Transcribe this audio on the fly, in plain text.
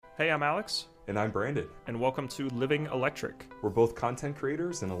Hey, I'm Alex, And I'm Brandon. and welcome to Living Electric. We're both content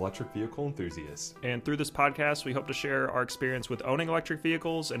creators and electric vehicle enthusiasts. And through this podcast, we hope to share our experience with owning electric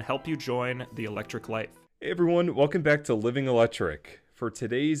vehicles and help you join the electric life. Hey everyone, welcome back to Living Electric. For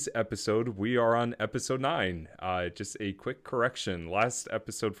today's episode, we are on episode 9. Just a quick correction. Last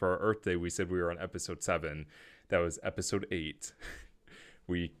episode for our Earth Day, we said we were on episode 7. That was episode 8.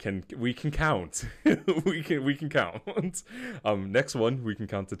 We can count. we can count. Next one we can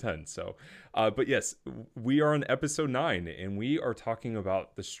count to 10. So, but yes, we are on episode 9, and we are talking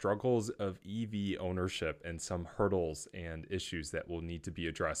about the struggles of EV ownership and some hurdles and issues that will need to be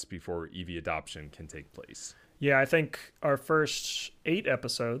addressed before EV adoption can take place. Yeah, I think our first 8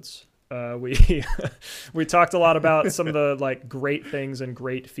 episodes, we we talked a lot about some of the great things and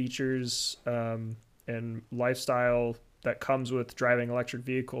great features and lifestyle that comes with driving an electric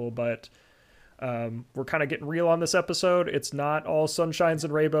vehicle, but we're kind of getting real on this episode. It's not all sunshines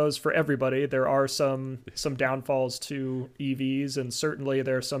and rainbows for everybody. There are some downfalls to EVs, and certainly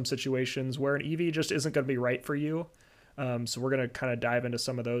there are some situations where an EV just isn't going to be right for you. So we're going to kind of dive into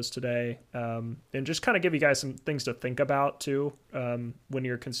some of those today, and just kind of give you guys some things to think about too when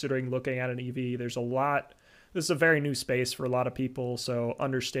you're considering looking at an EV. There's a lot. This is a very new space for a lot of people, so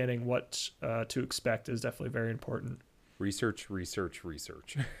understanding what to expect is definitely very important. Research. That's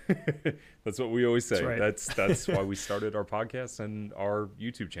what we always say. That's right. That's why we started our podcast and our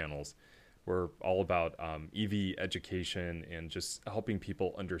YouTube channels. We're all about EV education and just helping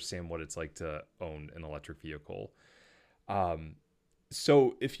people understand what it's like to own an electric vehicle.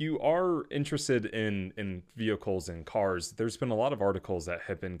 So if you are interested in vehicles and cars, there's been a lot of articles that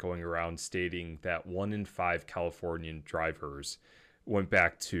have been going around stating that 1 in 5 Californian drivers went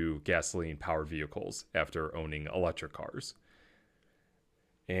back to gasoline-powered vehicles after owning electric cars.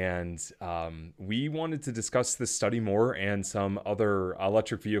 And we wanted to discuss this study more and some other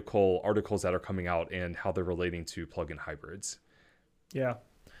electric vehicle articles that are coming out and how they're relating to plug-in hybrids. Yeah.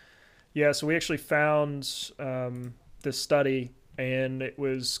 So we actually found this study, and it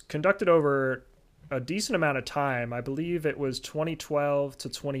was conducted over a decent amount of time. I believe it was 2012 to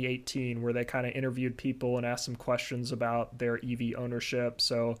 2018 where they kind of interviewed people and asked some questions about their EV ownership.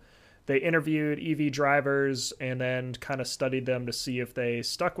 So they interviewed EV drivers and then kind of studied them to see if they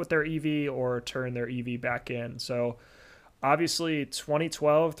stuck with their EV or turned their EV back in. So obviously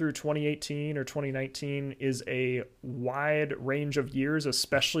 2012 through 2018 or 2019 is a wide range of years,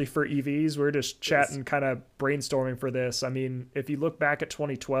 especially for EVs. We're just chatting, kind of brainstorming for this. I mean, if you look back at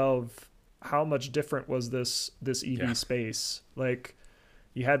 2012, how much different was this EV space? Like,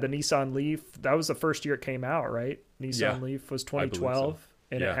 you had the Nissan Leaf. That was the first year it came out, right? Nissan Leaf was 2012, so.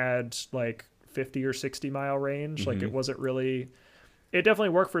 And it had like 50 or 60 mile range. Like, it wasn't really, it definitely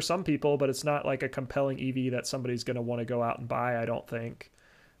worked for some people, but it's not like a compelling EV that somebody's going to want to go out and buy, I don't think.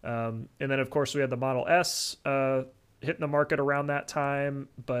 And then of course we had the Model S hitting the market around that time,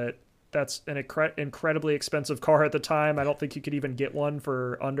 but that's an incredibly expensive car at the time. I don't think you could even get one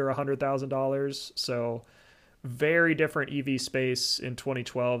for under $100,000. So very different EV space in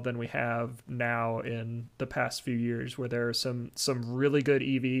 2012 than we have now in the past few years, where there are some really good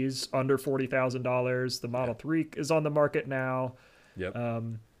EVs under $40,000. The Model 3 is on the market now. Yep.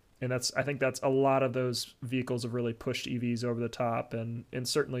 And I think that's a lot of those vehicles have really pushed EVs over the top, and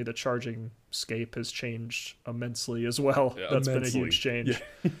certainly the charging scape has changed immensely as well. Yeah, that's been a huge change.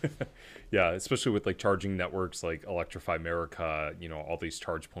 Yeah, especially with like charging networks like Electrify America, all these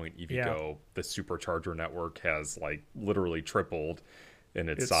ChargePoint, EVgo, the supercharger network has like literally tripled in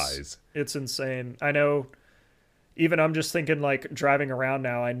its size. It's insane. I know. Even I'm just thinking, like, driving around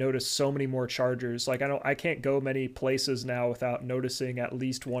now, I notice so many more chargers. Like, I can't go many places now without noticing at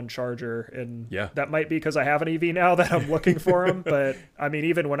least one charger. And that might be because I have an EV now that I'm looking for them. But I mean,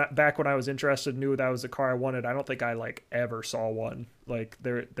 even back when I was interested, knew that was the car I wanted, I don't think I ever saw one. Like,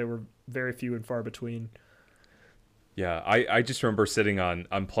 there were very few and far between. Yeah, I just remember sitting on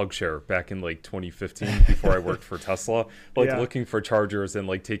PlugShare back in like 2015 before I worked for Tesla, looking for chargers and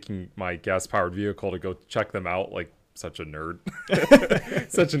like taking my gas powered vehicle to go check them out. Like, such a nerd,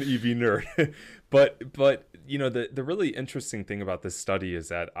 such an EV nerd. But the really interesting thing about this study is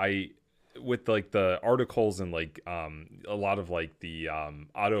that with like the articles and like a lot of like the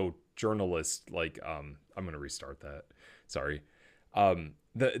auto journalists, I'm gonna restart that. Sorry.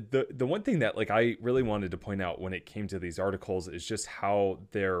 The one thing that like I really wanted to point out when it came to these articles is just how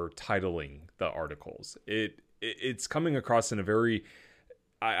they're titling the articles. It's coming across in a very,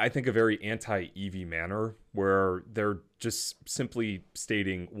 I think, a very anti-EV manner, where they're just simply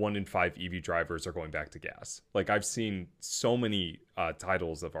stating 1 in 5 EV drivers are going back to gas. Like, I've seen so many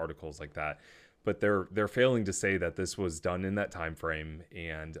titles of articles like that, but they're failing to say that this was done in that time frame,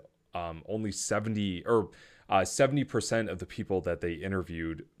 and only 70% of the people that they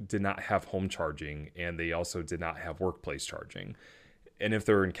interviewed did not have home charging, and they also did not have workplace charging. And if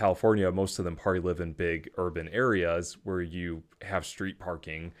they're in California, most of them probably live in big urban areas where you have street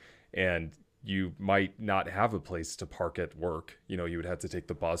parking, and you might not have a place to park at work. You know, you would have to take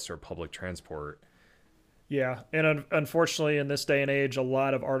the bus or public transport. Yeah, and unfortunately, in this day and age, a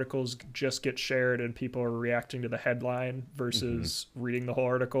lot of articles just get shared, and people are reacting to the headline versus reading the whole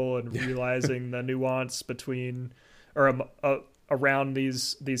article and realizing the nuance between or around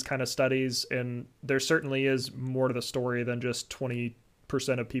these kind of studies. And there certainly is more to the story than just 20%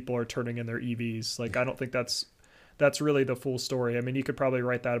 of people are turning in their EVs. Like, I don't think that's really the full story. I mean, you could probably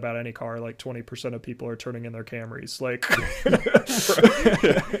write that about any car. Like 20% of people are turning in their Camrys. Like,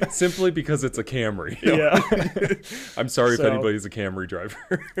 simply because it's a Camry. Yeah. I'm sorry if anybody's a Camry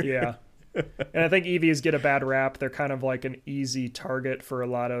driver. Yeah. And I think EVs get a bad rap. They're kind of like an easy target for a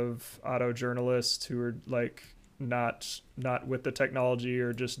lot of auto journalists who are like not with the technology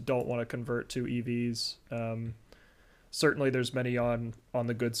or just don't want to convert to EVs. Certainly there's many on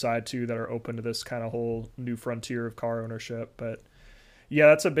the good side too that are open to this kind of whole new frontier of car ownership. But yeah,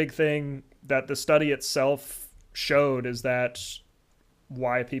 that's a big thing that the study itself showed, is that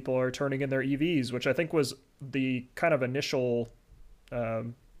why people are turning in their EVs, which I think was the kind of initial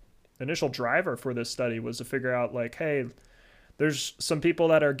driver for this study, was to figure out like, hey, there's some people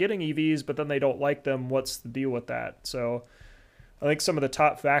that are getting EVs, but then they don't like them. What's the deal with that? So I think some of the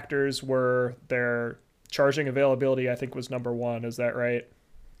top factors were their charging availability, I think, was number one. Is that right?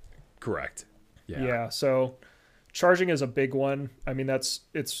 Correct. Yeah. So charging is a big one. I mean,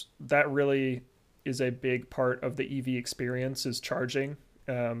 that really is a big part of the EV experience, is charging.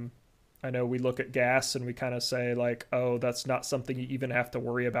 I know we look at gas and we kind of say like, oh, that's not something you even have to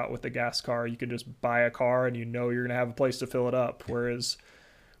worry about with a gas car. You can just buy a car and you know you're going to have a place to fill it up. Whereas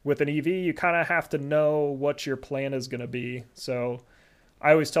with an EV, you kind of have to know what your plan is going to be. So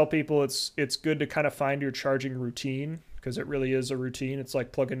I always tell people it's good to kind of find your charging routine, because it really is a routine. It's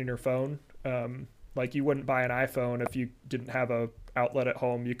like plugging in your phone. Like you wouldn't buy an iPhone if you didn't have a outlet at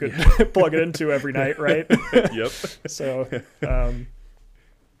home you could plug it into every night, right? Yep. So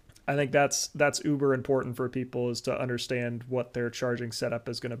I think that's uber important for people, is to understand what their charging setup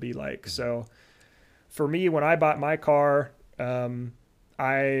is going to be like. So for me, when I bought my car,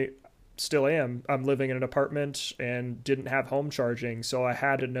 I still am. I'm living in an apartment and didn't have home charging, so I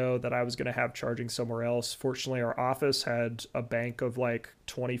had to know that I was going to have charging somewhere else. Fortunately, our office had a bank of like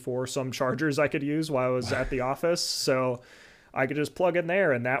 24 some chargers I could use while I was at the office, so I could just plug in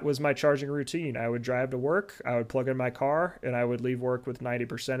there, and that was my charging routine. I would drive to work, I would plug in my car, and I would leave work with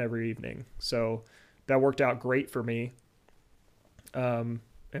 90% every evening. So that worked out great for me. And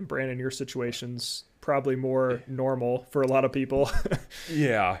Brandon, your situation's probably more normal for a lot of people.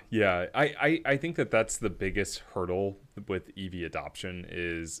 Yeah. I think that's the biggest hurdle with EV adoption,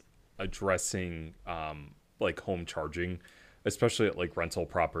 is addressing like home charging, especially at like rental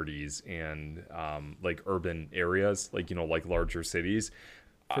properties and like urban areas, like, you know, like larger cities.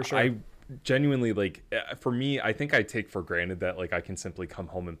 For sure. I genuinely, like, for me, I think I take for granted that like I can simply come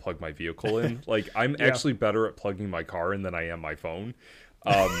home and plug my vehicle in. Like, I'm actually better at plugging my car in than I am my phone.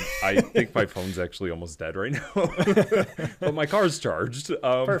 I think my phone's actually almost dead right now, but my car's charged.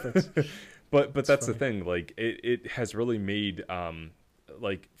 Perfect. But that's the thing. Like, it has really made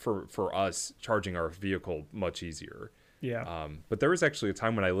like for us, charging our vehicle much easier. Yeah. But there was actually a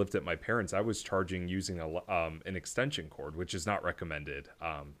time when I lived at my parents', I was charging using an extension cord, which is not recommended.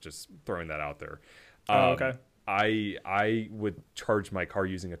 Just throwing that out there. Okay. I would charge my car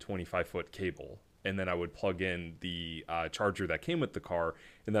using a 25-foot cable, and then I would plug in the charger that came with the car,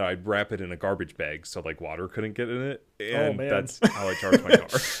 and then I'd wrap it in a garbage bag so like water couldn't get in it. And that's how I charge my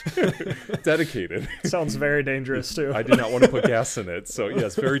car. Dedicated. Sounds very dangerous too. I did not want to put gas in it, so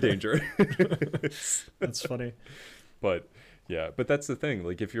yes, very dangerous. That's funny. But yeah, but that's the thing.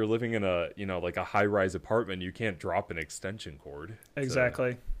 Like, if you're living in a, you know, like a high-rise apartment, you can't drop an extension cord.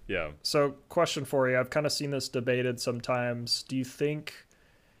 Exactly. Yeah. So question for you. I've kind of seen this debated sometimes. Do you think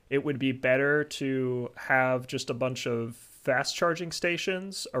it would be better to have just a bunch of fast charging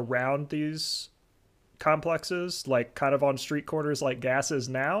stations around these complexes, like kind of on street corners like gas is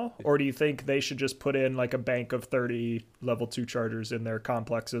now? Or do you think they should just put in like a bank of 30 level 2 chargers in their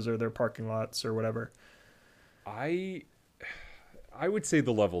complexes or their parking lots or whatever? I would say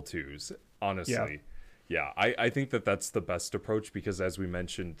the level 2s, honestly. Yeah, I think that's the best approach, because as we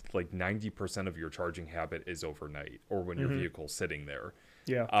mentioned, like 90% of your charging habit is overnight or when your vehicle's sitting there.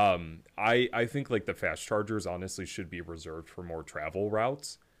 Yeah. I think like the fast chargers honestly should be reserved for more travel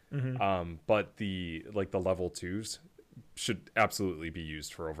routes. Hmm. But the level twos should absolutely be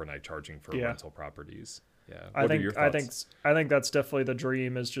used for overnight charging for Yeah. rental properties. Yeah. I What are your think I think thoughts? I think that's definitely the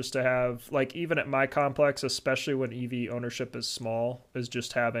dream, is just to have, like, even at my complex, especially when EV ownership is small, is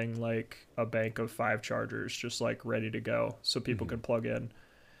just having like a bank of 5 chargers just like ready to go so people Hmm. can plug in.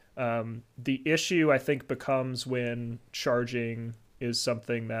 The issue I think becomes when charging is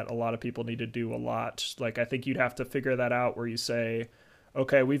something that a lot of people need to do a lot. Like, I think you'd have to figure that out where you say,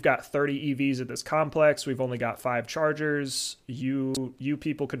 okay, we've got 30 EVs at this complex. We've only got 5 chargers. You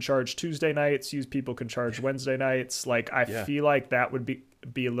people can charge Tuesday nights. You people can charge Wednesday nights. Like, I Yeah. feel like that would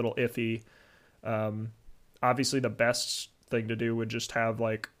be a little iffy. Um, Obviously, the best thing to do would just have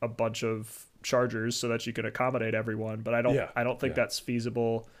like a bunch of chargers so that you can accommodate everyone. But Yeah. I don't think Yeah. that's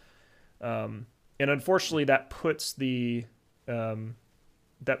feasible. And unfortunately, um,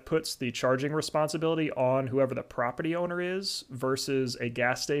 that puts the charging responsibility on whoever the property owner is versus a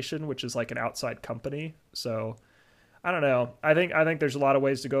gas station, which is like an outside company. So I don't know. I think there's a lot of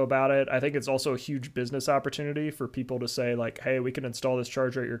ways to go about it. I think it's also a huge business opportunity for people to say like, hey, we can install this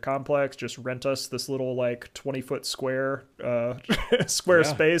charger at your complex. Just rent us this little like 20-foot square square Yeah.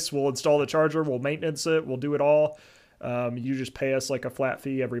 space. We'll install the charger. We'll maintenance it. We'll do it all. You just pay us like a flat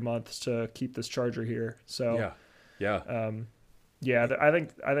fee every month to keep this charger here. So Yeah. Yeah. yeah, I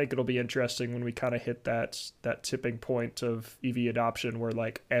think it'll be interesting when we kind of hit that tipping point of EV adoption where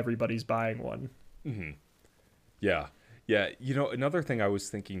like everybody's buying one. Hmm. Yeah. Yeah. Another thing I was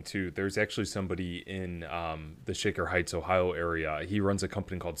thinking too, there's actually somebody in the Shaker Heights, Ohio area. He runs a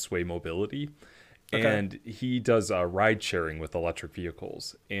company called Sway Mobility, Okay. and he does ride sharing with electric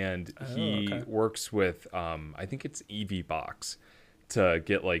vehicles. And Oh, he okay. works with, I think it's EV Box, to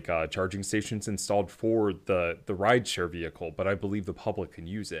get like charging stations installed for the ride share vehicle. But I believe the public can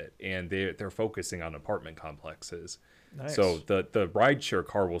use it, and they're focusing on apartment complexes. So Nice. the ride share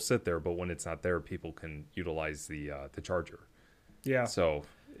car will sit there, but when it's not there, people can utilize the charger. Yeah, So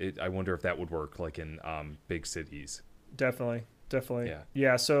I wonder if that would work like in big cities. definitely. Definitely. Yeah.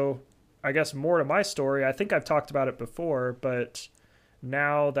 Yeah, so I guess more to my story, I think I've talked about it before, but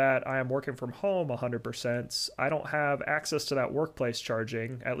now that I am working from home 100%, I don't have access to that workplace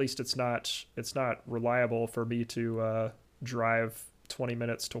charging. At least it's not reliable for me to drive 20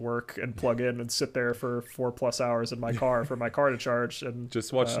 minutes to work and plug in and sit there for 4+ hours in my car for my car to charge and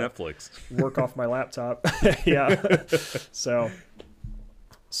Just watch Netflix. work off my laptop. Yeah.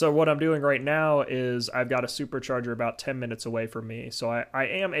 So what I'm doing right now is I've got a supercharger about 10 minutes away from me. So I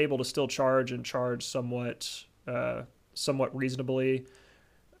am able to still charge and charge somewhat reasonably,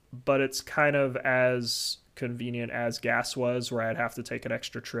 but it's kind of as convenient as gas was, where I'd have to take an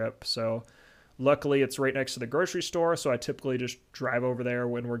extra trip. So luckily it's right next to the grocery store, so I typically just drive over there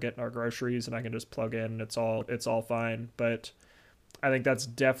when we're getting our groceries and I can just plug in. It's all fine. But I think that's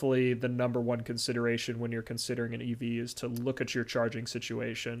definitely the number one consideration when you're considering an EV, is to look at your charging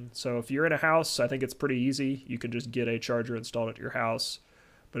situation. So if you're in a house, I think it's pretty easy. You can just get a charger installed at your house.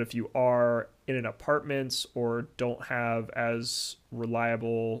 But if you are in an apartment or don't have as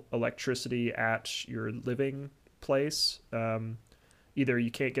reliable electricity at your living place, either you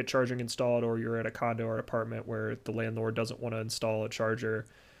can't get charging installed or you're at a condo or apartment where the landlord doesn't want to install a charger,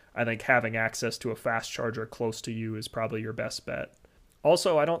 I think having access to a fast charger close to you is probably your best bet.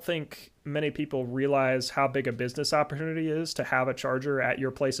 Also, I don't think many people realize how big a business opportunity is to have a charger at your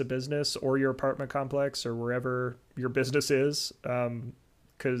place of business or your apartment complex or wherever your business is.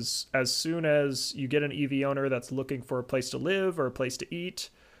 Because as soon as you get an EV owner that's looking for a place to live or a place to eat,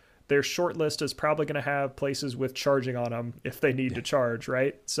 their short list is probably going to have places with charging on them if they need to charge,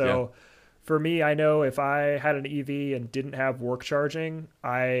 right? Yeah. So for me, I know if I had an EV and didn't have work charging,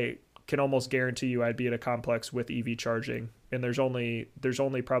 I can almost guarantee you I'd be at a complex with EV charging. And there's only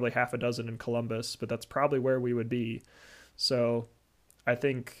probably half a dozen in Columbus, but that's probably where we would be. So I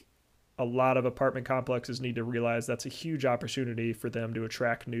think a lot of apartment complexes need to realize that's a huge opportunity for them to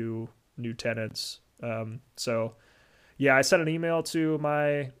attract new tenants. So yeah, I sent an email to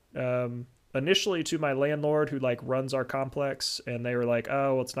my initially to my landlord who like runs our complex, and they were like,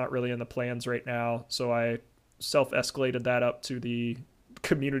 oh, well, it's not really in the plans right now. So I self escalated that up to the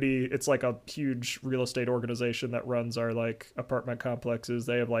community. It's like a huge real estate organization that runs our like apartment complexes.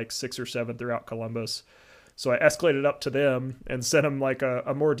 They have like 6 or 7 throughout Columbus. So I escalated up to them and sent them like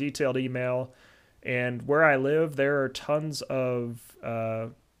a more detailed email. And where I live, there are tons of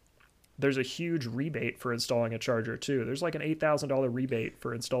there's a huge rebate for installing a charger too. There's like an $8,000 rebate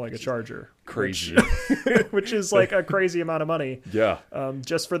for installing a charger, Crazy. which is like a crazy amount of money, Yeah.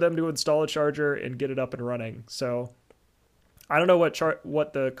 just for them to install a charger and get it up and running. So I don't know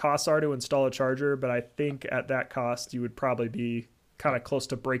what the costs are to install a charger, but I think at that cost you would probably be kind of close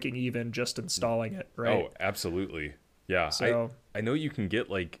to breaking even just installing it, right? Oh, absolutely. Yeah. So I know you can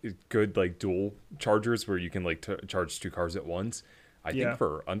get like good like dual chargers where you can like charge two cars at once. I think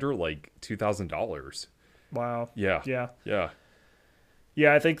for under like $2,000. Wow. Yeah. Yeah. Yeah.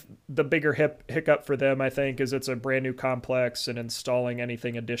 Yeah, I think the bigger hiccup for them, I think, is it's a brand new complex, and installing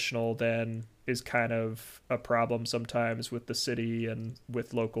anything additional then is kind of a problem sometimes with the city and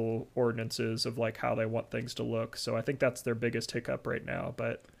with local ordinances of like how they want things to look. So I think that's their biggest hiccup right now.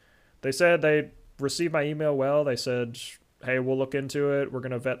 But they said they received my email well. They said, hey, we'll look into it. We're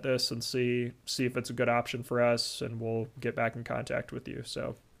going to vet this and see if it's a good option for us, and we'll get back in contact with you.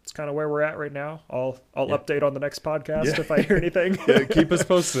 So it's kind of where we're at right now. I'll update on the next podcast if I hear anything. Yeah, keep us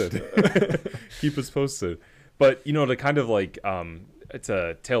posted. Keep us posted. But, you know, to kind of like,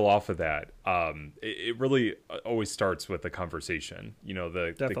 to tail off of that, it really always starts with a conversation. You know,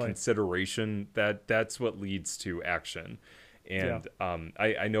 the consideration that's what leads to action. And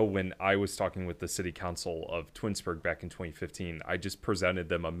I know when I was talking with the city council of Twinsburg back in 2015, I just presented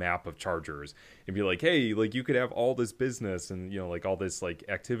them a map of chargers and be like, hey, like you could have all this business and, you know, like all this like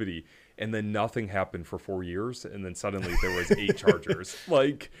activity. And then nothing happened for 4 years. And then suddenly there was 8 chargers.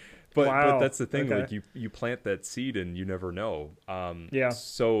 Like, but that's the thing. Okay. Like you plant that seed and you never know.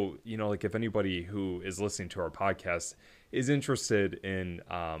 So, you know, like if anybody who is listening to our podcast is interested in,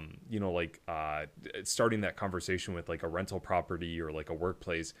 you know, like starting that conversation with like a rental property or like a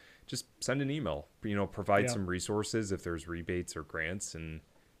workplace, just send an email, you know, provide some resources if there's rebates or grants, and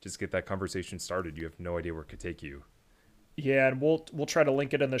just get that conversation started. You have no idea where it could take you. Yeah, and we'll try to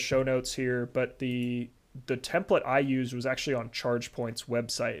link it in the show notes here, but the template I used was actually on ChargePoint's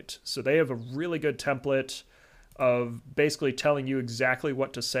website. So they have a really good template of basically telling you exactly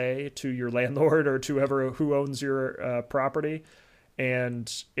what to say to your landlord or to who owns your property.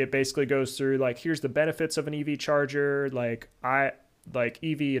 And it basically goes through like, here's the benefits of an EV charger. Like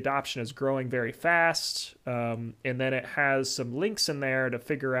EV adoption is growing very fast. And then it has some links in there to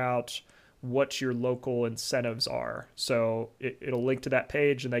figure out what your local incentives are. So it'll link to that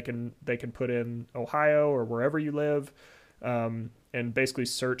page, and they can put in Ohio or wherever you live, and basically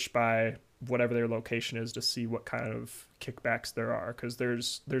search by whatever their location is to see what kind of kickbacks there are, because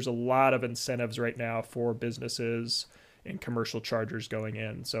there's a lot of incentives right now for businesses and commercial chargers going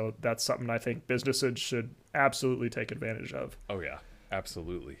in. So that's something I think businesses should absolutely take advantage of. Oh yeah,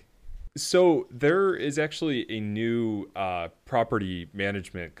 absolutely. So there is actually a new property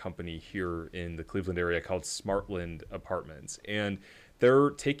management company here in the Cleveland area called Smartland Apartments, and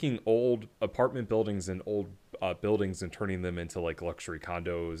they're taking old apartment buildings and old buildings and turning them into like luxury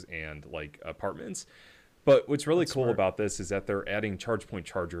condos and like apartments. But what's really cool about this is that they're adding ChargePoint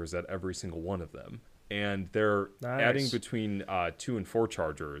chargers at every single one of them, and they're adding between 2 and 4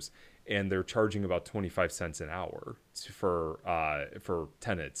 chargers, and they're charging about 25 cents an hour for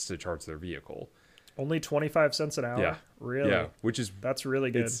tenants to charge their vehicle. Only 25 cents an hour? Yeah. Really? Yeah, that's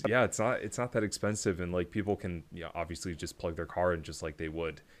really good. It's not that expensive, and like people can, you know, obviously just plug their car in just like they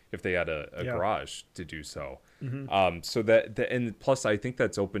would if they had a garage to do so. Mm-hmm. So and plus I think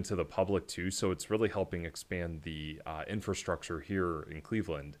that's open to the public too, so it's really helping expand the infrastructure here in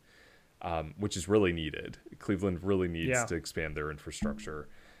Cleveland, which is really needed. Cleveland really needs to expand their infrastructure.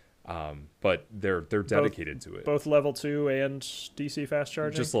 But they're dedicated to it. Both level 2 and DC fast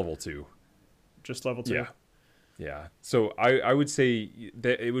charging? Just level 2. Just level 2. Yeah. So I would say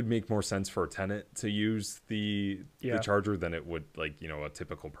that it would make more sense for a tenant to use the charger than it would, like, you know, a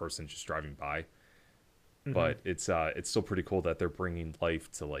typical person just driving by. Mm-hmm. But it's still pretty cool that they're bringing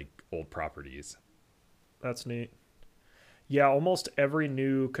life to like old properties. That's neat. Yeah, almost every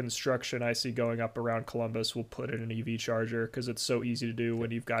new construction I see going up around Columbus will put in an EV charger, because it's so easy to do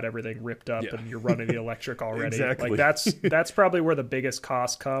when you've got everything ripped up and you're running the electric already. Exactly. Like that's probably where the biggest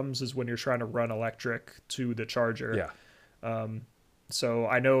cost comes, is when you're trying to run electric to the charger. Yeah. So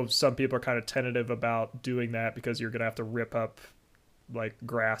I know some people are kind of tentative about doing that, because you're going to have to rip up like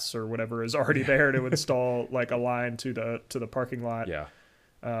grass or whatever is already there to install like a line to the parking lot. Yeah.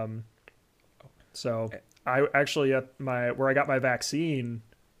 So I actually, where I got my vaccine,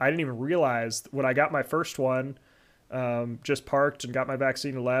 I didn't even realize when I got my first one, just parked and got my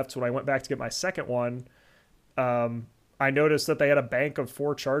vaccine and left. When I went back to get my second one, I noticed that they had a bank of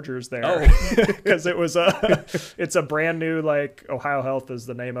 4 chargers there, because it's a brand new, like, Ohio Health is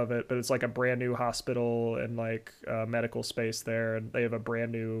the name of it, but it's like a brand new hospital and like medical space there. And they have a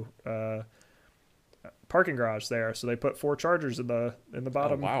brand new, parking garage there, so they put 4 chargers in the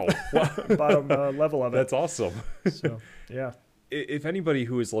bottom bottom level of it. That's awesome. So yeah, if anybody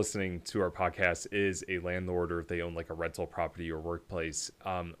who is listening to our podcast is a landlord, or if they own like a rental property or workplace,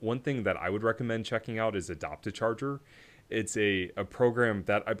 one thing that I would recommend checking out is Adopt a Charger. It's a program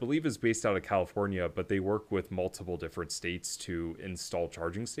that I believe is based out of California, but they work with multiple different states to install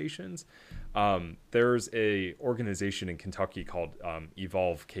charging stations. There's a organization in Kentucky called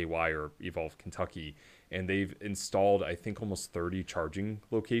Evolve KY or Evolve Kentucky, and they've installed, I think, almost 30 charging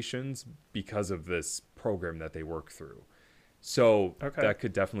locations because of this program that they work through. So that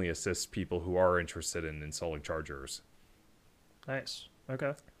could definitely assist people who are interested in installing chargers. Nice.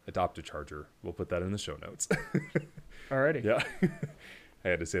 Okay. Adopt a charger. We'll put that in the show notes. Alrighty. Yeah. I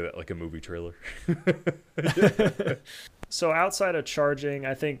had to say that like a movie trailer. So outside of charging,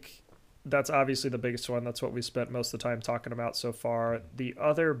 I think that's obviously the biggest one. That's what we spent most of the time talking about so far. The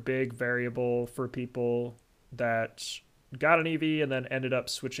other big variable for people that got an EV and then ended up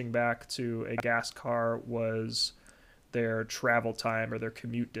switching back to a gas car was their travel time or their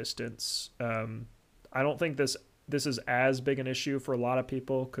commute distance. I don't think this is as big an issue for a lot of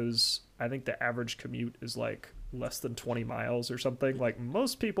people, because I think the average commute is like less than 20 miles or something. Like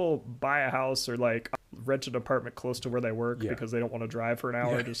most people buy a house or like rent an apartment close to where they work because they don't want to drive for an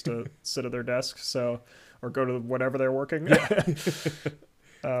hour just to sit at their desk. So, or go to whatever they're working.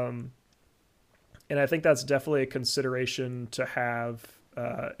 And I think that's definitely a consideration to have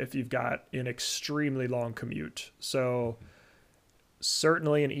if you've got an extremely long commute. So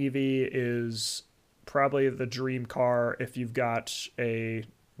certainly an EV is probably the dream car if you've got a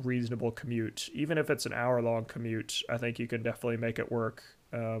reasonable commute. Even if it's an hour-long commute, I think you can definitely make it work.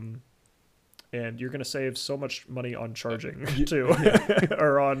 And you're going to save so much money on charging too,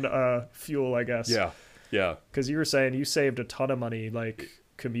 or on fuel, I guess. Yeah, yeah. Because you were saying you saved a ton of money, like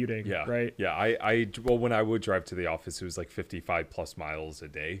commuting, right? Yeah, well, when I would drive to the office, it was like 55 plus miles a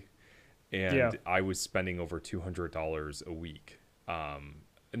day, and I was spending over $200 a week.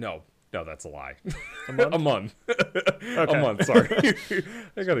 No, that's a lie. A month? A month. Okay. A month, sorry.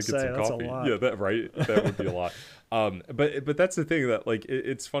 I gotta get some that's coffee. a lot. Yeah, that would be a lot. But that's the thing that like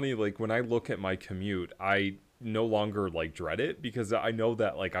it's funny, like when I look at my commute, I no longer like dread it, because I know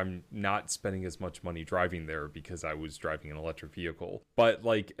that like I'm not spending as much money driving there because I was driving an electric vehicle. But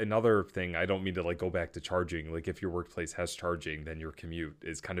like another thing, I don't mean to like go back to charging. Like if your workplace has charging, then your commute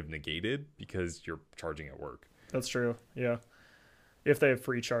is kind of negated because you're charging at work. That's true. Yeah. If they have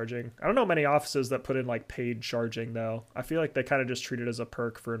free charging. I don't know many offices that put in like paid charging though. I feel like they kind of just treat it as a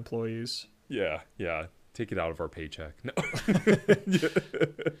perk for employees. Yeah. Take it out of our paycheck. No.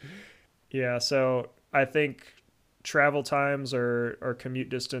 Yeah, so I think travel times or commute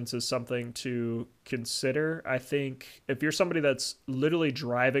distance is something to consider. I think if you're somebody that's literally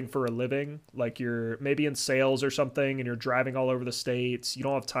driving for a living, like you're maybe in sales or something and you're driving all over the states, you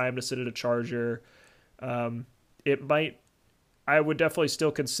don't have time to sit at a charger, I would definitely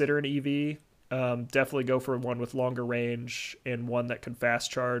still consider an EV. Definitely go for one with longer range and one that can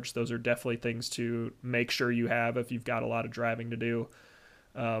fast charge. Those are definitely things to make sure you have if you've got a lot of driving to do.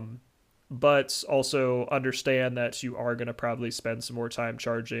 But also understand that you are going to probably spend some more time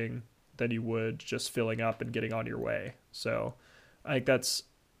charging than you would just filling up and getting on your way. So I think that's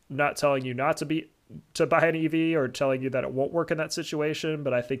not telling you not to buy an EV or telling you that it won't work in that situation,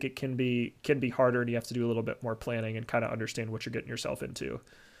 but I think it can be harder, and you have to do a little bit more planning and kind of understand what you're getting yourself into.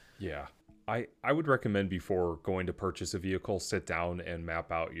 Yeah. I would recommend before going to purchase a vehicle, sit down and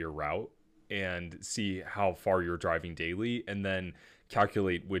map out your route and see how far you're driving daily, and then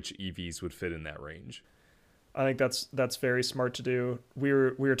calculate which EVs would fit in that range. I think that's very smart to do. We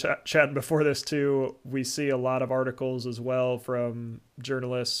were chatting before this too. We see a lot of articles as well from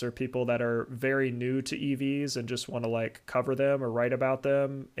journalists or people that are very new to EVs and just want to like cover them or write about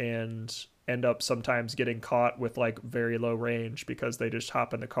them, and end up sometimes getting caught with like very low range because they just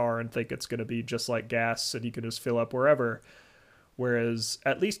hop in the car and think it's going to be just like gas and you can just fill up wherever. Whereas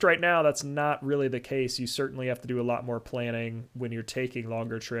at least right now, that's not really the case. You certainly have to do a lot more planning when you're taking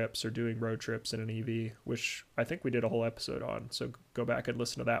longer trips or doing road trips in an EV, which I think we did a whole episode on. So go back and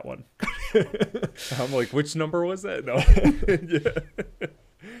listen to that one. I'm like, which number was that? No. Yeah.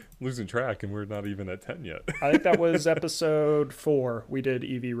 Losing track, and we're not even at 10 yet. I think that was episode 4. We did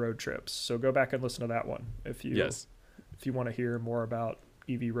EV road trips. So go back and listen to that one if you want to hear more about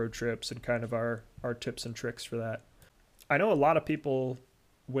EV road trips and kind of our tips and tricks for that. I know a lot of people,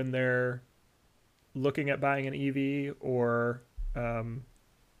 when they're looking at buying an EV or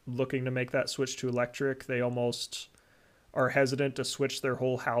looking to make that switch to electric, they almost are hesitant to switch their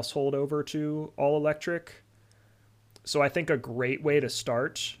whole household over to all electric. So I think a great way to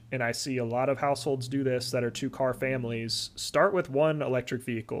start, and I see a lot of households do this that are 2-car families, start with one electric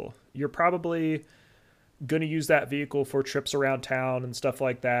vehicle. You're probably going to use that vehicle for trips around town and stuff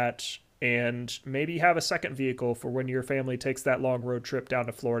like that. and maybe have a second vehicle for when your family takes that long road trip down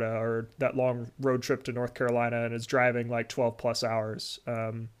to Florida or that long road trip to North Carolina and is driving like 12 plus hours.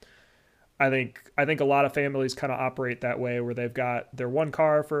 I think a lot of families kind of operate that way, where they've got their one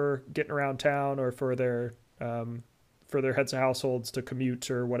car for getting around town or for their heads of households to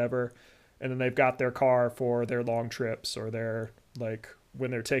commute or whatever, and then they've got their car for their long trips or their, like, when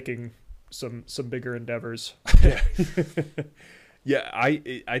they're taking some bigger endeavors. Yeah. Yeah,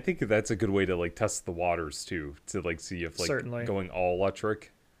 I think that's a good way to like test the waters too, to like see if like Certainly. going all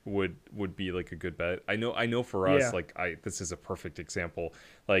electric would be like a good bet. I know for us, Yeah. like this is a perfect example.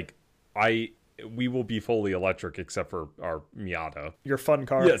 Like we will be fully electric except for our Miata. Your fun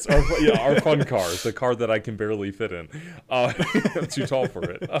car. Yes, our fun car, the car that I can barely fit in. I'm too tall for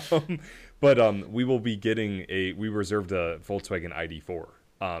it. But we will be getting we reserved a Volkswagen ID4.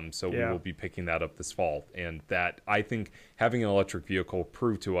 So we will be picking that up this fall. And that, I think, having an electric vehicle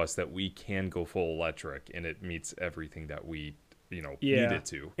proved to us that we can go full electric, and it meets everything that we need it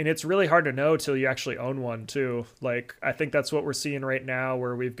to. And it's really hard to know till you actually own one too. Like, I think that's what we're seeing right now,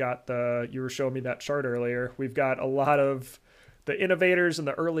 where we've got you were showing me that chart earlier. We've got a lot of the innovators and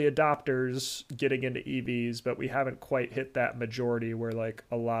the early adopters getting into EVs, but we haven't quite hit that majority where like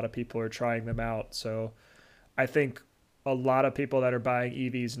a lot of people are trying them out. So I think a lot of people that are buying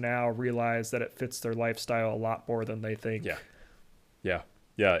EVs now realize that it fits their lifestyle a lot more than they think. Yeah.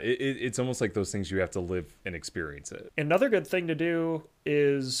 It's almost like those things you have to live and experience it. Another good thing to do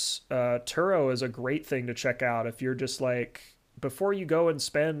is Turo is a great thing to check out if you're just like, before you go and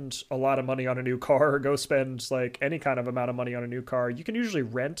spend a lot of money on a new car or go spend like any kind of amount of money on a new car, you can usually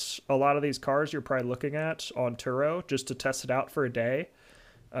rent a lot of these cars you're probably looking at on Turo just to test it out for a day.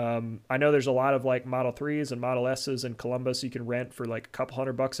 I know there's a lot of like Model 3s and Model S's in Columbus you can rent for like a couple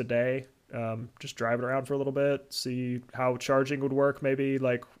 $100 a day. Just drive it around for a little bit, see how charging would work. Maybe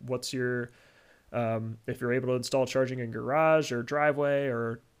like what's your, if you're able to install charging in garage or driveway,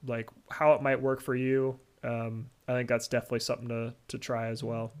 or like how it might work for you. I think that's definitely something to try as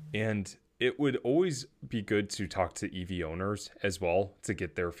well. And it would always be good to talk to EV owners as well to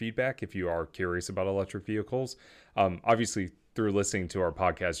get their feedback if you are curious about electric vehicles. Obviously, through listening to our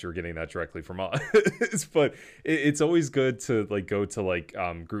podcast, you're getting that directly from us. But it's always good to like go to like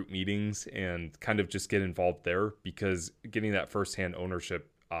group meetings and kind of just get involved there, because getting that firsthand ownership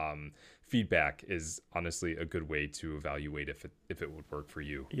feedback is honestly a good way to evaluate if it would work for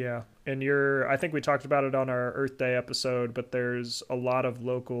you. Yeah. And I think we talked about it on our Earth Day episode, but there's a lot of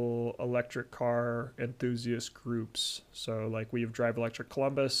local electric car enthusiast groups. So like we have Drive Electric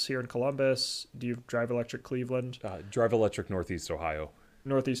Columbus here in Columbus. Do you Drive Electric Cleveland? Drive Electric Northeast Ohio.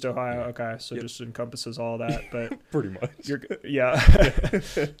 Northeast Ohio. Okay. So just encompasses all that, but pretty much. You're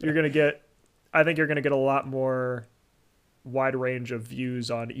going to get, I think you're going to get a lot more wide range of views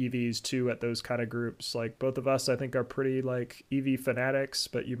on EVs too at those kind of groups. Like both of us, I think, are pretty like EV fanatics,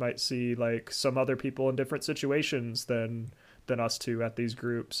 but you might see like some other people in different situations than us two at these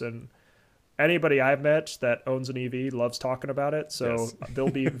groups. And anybody I've met that owns an EV loves talking about it. So they'll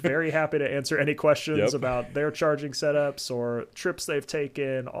be very happy to answer any questions about their charging setups or trips they've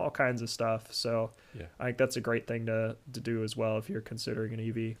taken, all kinds of stuff. So I think that's a great thing to do as well if you're considering an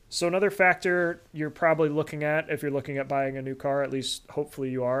EV. So another factor you're probably looking at if you're looking at buying a new car, at least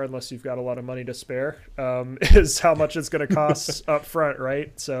hopefully you are, unless you've got a lot of money to spare, is how much it's going to cost up front,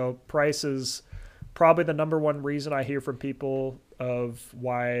 right? So price is probably the number one reason I hear from people of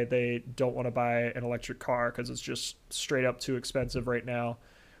why they don't want to buy an electric car, because it's just straight up too expensive right now,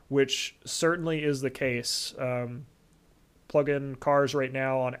 which certainly is the case. Plug-in cars right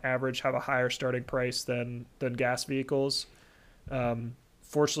now on average have a higher starting price than gas vehicles.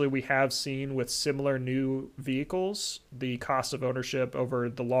 Fortunately, we have seen with similar new vehicles, the cost of ownership over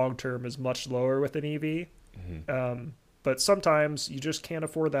the long term is much lower with an EV. Mm-hmm. But sometimes you just can't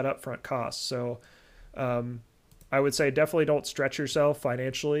afford that upfront cost. So I would say definitely don't stretch yourself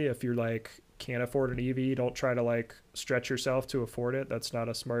financially. If you're like can't afford an EV, don't try to like stretch yourself to afford it. That's not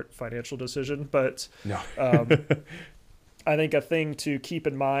a smart financial decision. But no. I think a thing to keep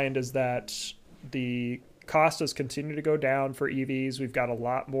in mind is that the cost has continued to go down for EVs. We've got a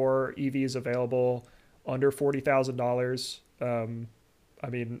lot more EVs available under $40,000. I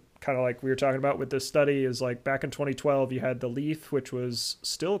mean, kind of like we were talking about with this study, is like back in 2012, you had the Leaf, which was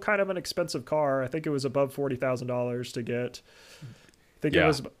still kind of an expensive car. I think it was above $40,000 to get. Think it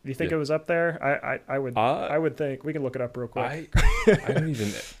was. Do you think it was up there? I would think. We can look it up real quick. I don't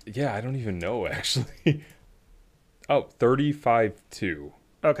even. Yeah, I don't even know actually. Oh, 35.2.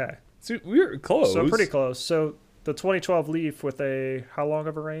 Okay. So we're close. So pretty close. So the 2012 Leaf with how long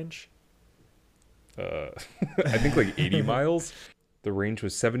of a range? I think like 80 miles. The range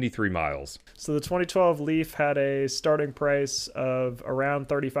was 73 miles. So the 2012 Leaf had a starting price of around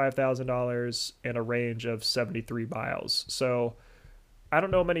 $35,000 and a range of 73 miles. So I don't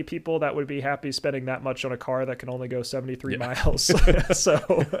know many people that would be happy spending that much on a car that can only go 73 miles.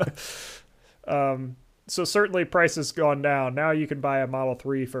 So certainly price has gone down. Now you can buy a Model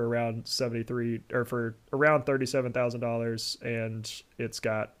 3 for around 73 or for around $37,000 and it's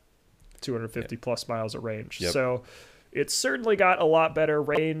got 250 plus miles of range. So it's certainly got a lot better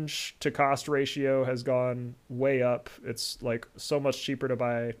range to cost ratio has gone way up. It's like so much cheaper to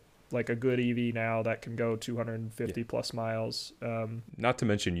buy like a good EV now that can go 250 plus miles. Not to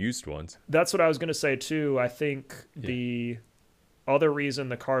mention used ones. That's what I was going to say too. I think the other reason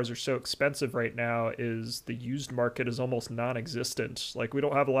the cars are so expensive right now is the used market is almost non-existent. Like we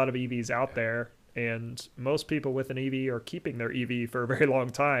don't have a lot of EVs out there, and most people with an EV are keeping their EV for a very long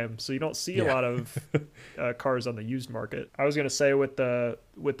time. So you don't see a lot of cars on the used market. I was going to say with the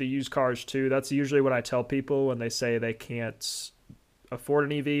used cars too, that's usually what I tell people when they say they can't afford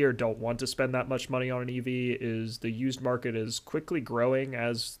an EV or don't want to spend that much money on an EV is the used market is quickly growing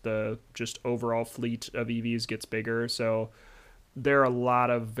as the just overall fleet of EVs gets bigger. So there's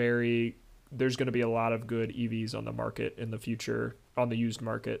going to be a lot of good EVs on the market in the future on the used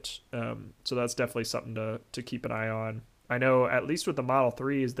market. So that's definitely something to keep an eye on. I know at least with the Model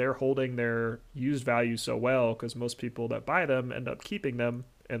 3s, they're holding their used value so well because most people that buy them end up keeping them,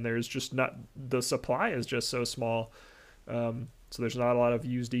 and there's just not, the supply is just so small. So there's not a lot of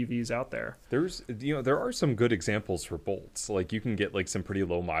used EVs out there. There are some good examples for Bolts. Like you can get like some pretty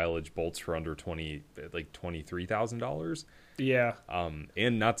low mileage Bolts for under $23,000. Yeah.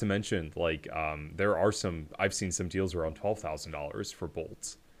 And not to mention like there are I've seen some deals around $12,000 for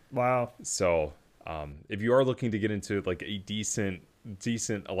Bolts. Wow. So if you are looking to get into like a decent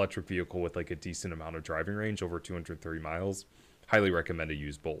electric vehicle with like a decent amount of driving range over 230 miles, highly recommend a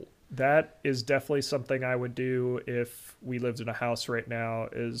used Bolt. That is definitely something I would do if we lived in a house right now,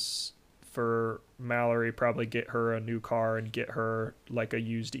 is for Mallory, probably get her a new car and get her like a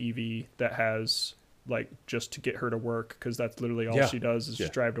used EV that has like just to get her to work, because that's literally all she does is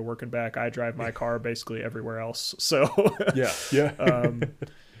just drive to work and back. I drive my car basically everywhere else. So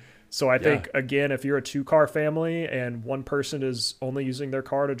so I think, again, if you're a 2-car family and one person is only using their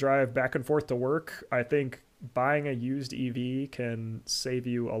car to drive back and forth to work, I think buying a used EV can save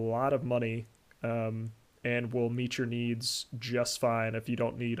you a lot of money and will meet your needs just fine if you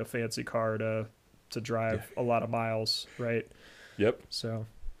don't need a fancy car to drive a lot of miles, right? Yep. So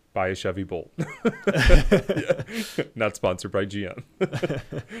buy a Chevy Bolt. Not sponsored by GM.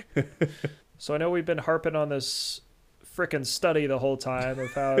 So I know we've been harping on this frickin' study the whole time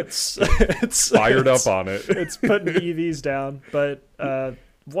of how it's fired up on it. It's putting EVs down, but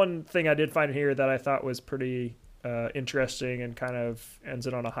one thing I did find here that I thought was pretty interesting and kind of ends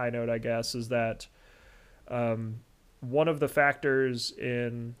it on a high note, I guess, is that one of the factors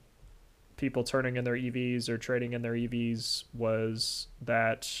in people turning in their EVs or trading in their EVs was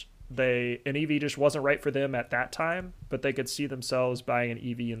that an EV just wasn't right for them at that time, but they could see themselves buying an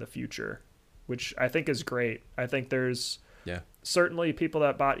EV in the future, which I think is great. I think there's certainly people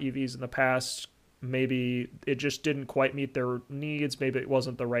that bought EVs in the past, maybe it just didn't quite meet their needs. Maybe it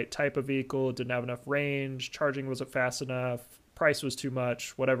wasn't the right type of vehicle. It didn't have enough range. Charging wasn't fast enough. Price was too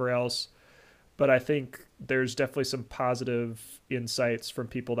much, whatever else. But I think there's definitely some positive insights from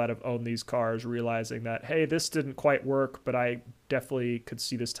people that have owned these cars, realizing that, hey, this didn't quite work, but I definitely could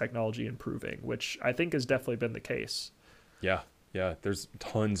see this technology improving, which I think has definitely been the case. Yeah. There's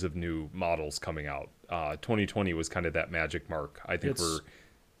tons of new models coming out. 2020 was kind of that magic mark. I think it's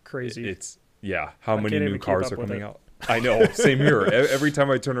crazy. How many new cars are coming out? I know, same here. Every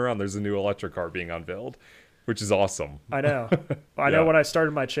time I turn around, there's a new electric car being unveiled, which is awesome. I know. I know when I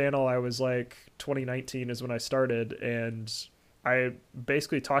started my channel, I was like 2019 is when I started, and I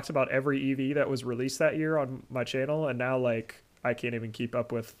basically talked about every EV that was released that year on my channel, and now like I can't even keep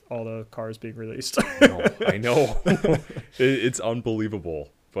up with all the cars being released. I know. It's unbelievable.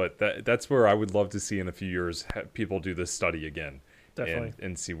 But that's where I would love to see in a few years people do this study again. Definitely.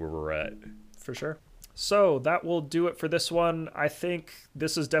 And see where we're at. For sure. So that will do it for this one. I think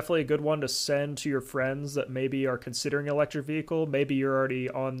this is definitely a good one to send to your friends that maybe are considering an electric vehicle. Maybe you're already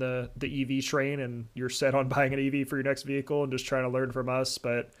on the EV train and you're set on buying an EV for your next vehicle and just trying to learn from us.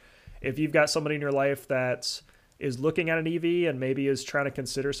 But if you've got somebody in your life that is looking at an EV and maybe is trying to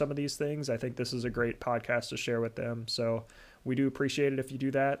consider some of these things, I think this is a great podcast to share with them. So we do appreciate it if you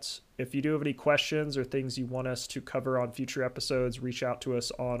do that. If you do have any questions or things you want us to cover on future episodes, reach out to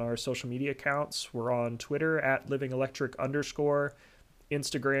us on our social media accounts. We're on Twitter at livingelectric_,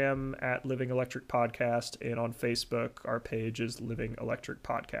 Instagram at Living Electric Podcast, and on Facebook, our page is Living Electric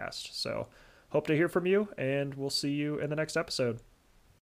Podcast. So hope to hear from you, and we'll see you in the next episode.